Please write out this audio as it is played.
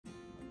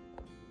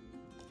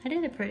I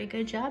did a pretty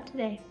good job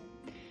today.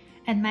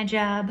 And my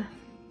job.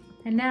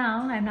 And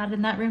now I'm not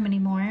in that room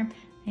anymore.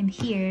 I'm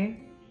here.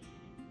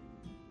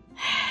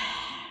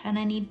 And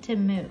I need to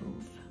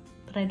move.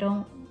 But I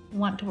don't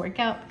want to work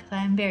out because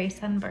I'm very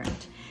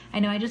sunburnt. I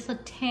know I just look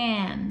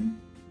tan,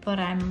 but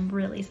I'm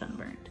really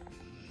sunburnt.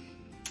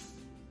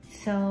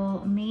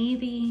 So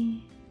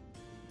maybe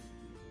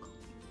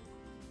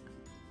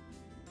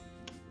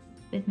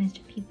with Mr.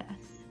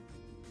 PFAS.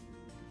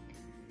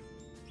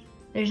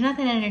 There's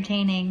nothing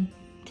entertaining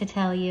to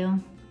tell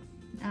you.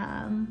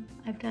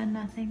 I've done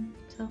nothing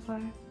so far.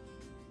 I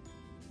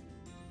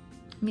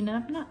mean,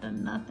 I've not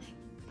done nothing.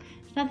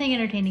 There's nothing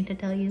entertaining to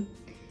tell you.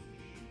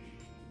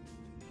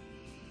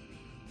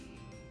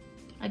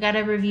 I got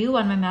a review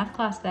on my math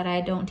class that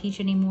I don't teach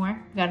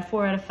anymore. I got a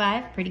 4 out of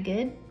 5, pretty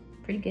good,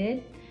 pretty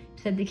good.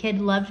 Said the kid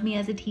loved me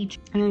as a teacher.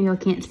 I know y'all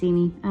can't see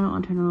me. I don't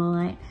want to turn on the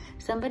light.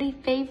 Somebody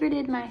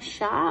favorited my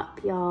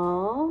shop,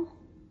 y'all.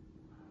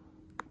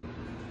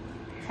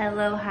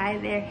 Hello, hi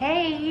there,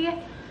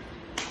 hey.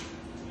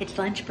 It's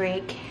lunch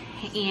break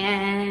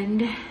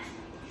and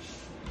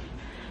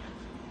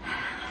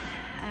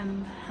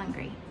I'm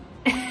hungry.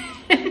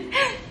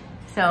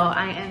 So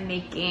I am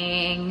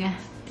making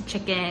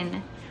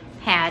chicken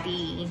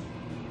patty,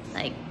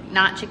 like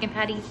not chicken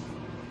patty.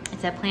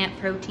 It's a plant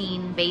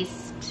protein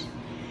based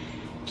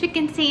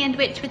chicken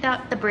sandwich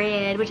without the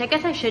bread, which I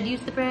guess I should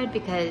use the bread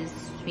because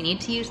we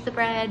need to use the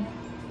bread.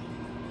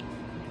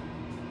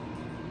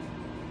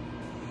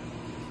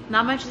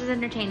 Not much is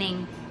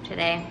entertaining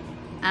today.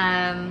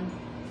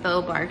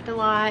 Bo barked a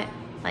lot,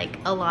 like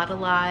a lot.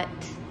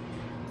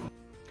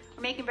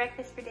 We're making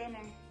breakfast for dinner.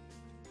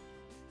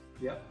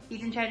 Yep.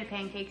 He's in charge of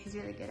pancakes, he's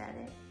really good at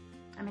it.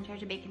 I'm in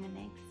charge of bacon and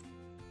eggs.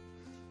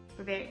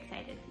 We're very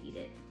excited to eat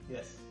it.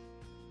 Yes.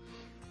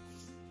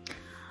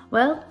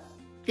 Well,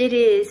 it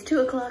is 2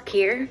 o'clock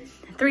here,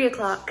 3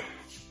 o'clock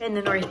in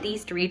the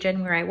Northeast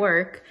region where I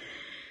work.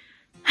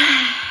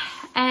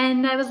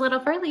 And I was a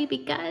little early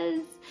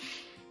because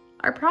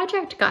our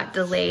project got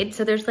delayed,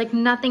 so there's like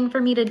nothing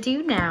for me to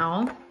do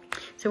now.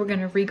 So we're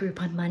gonna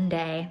regroup on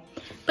Monday.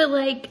 But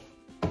like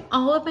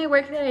all of my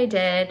work that I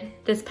did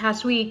this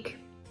past week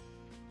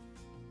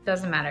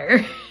doesn't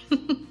matter.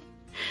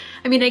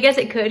 I mean, I guess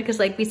it could because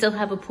like we still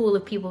have a pool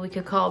of people we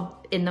could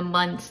call in the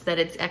months that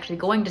it's actually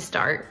going to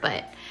start,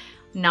 but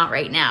not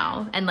right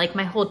now. And like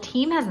my whole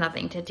team has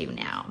nothing to do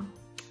now.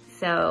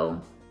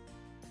 So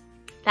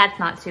that's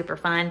not super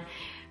fun,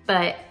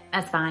 but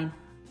that's fine.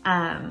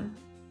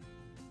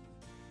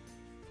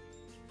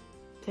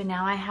 So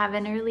now I have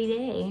an early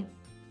day.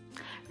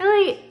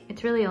 Really,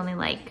 it's really only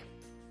like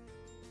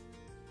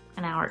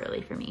an hour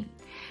early for me,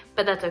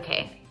 but that's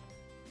okay.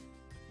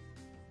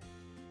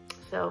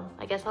 So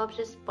I guess I'll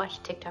just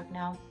watch TikTok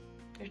now.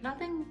 There's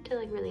nothing to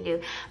like really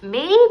do.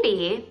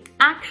 Maybe,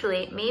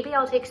 actually, maybe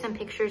I'll take some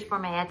pictures for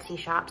my Etsy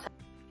shop.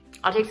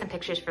 I'll take some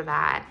pictures for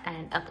that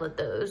and upload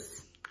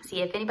those.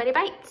 See if anybody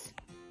bites.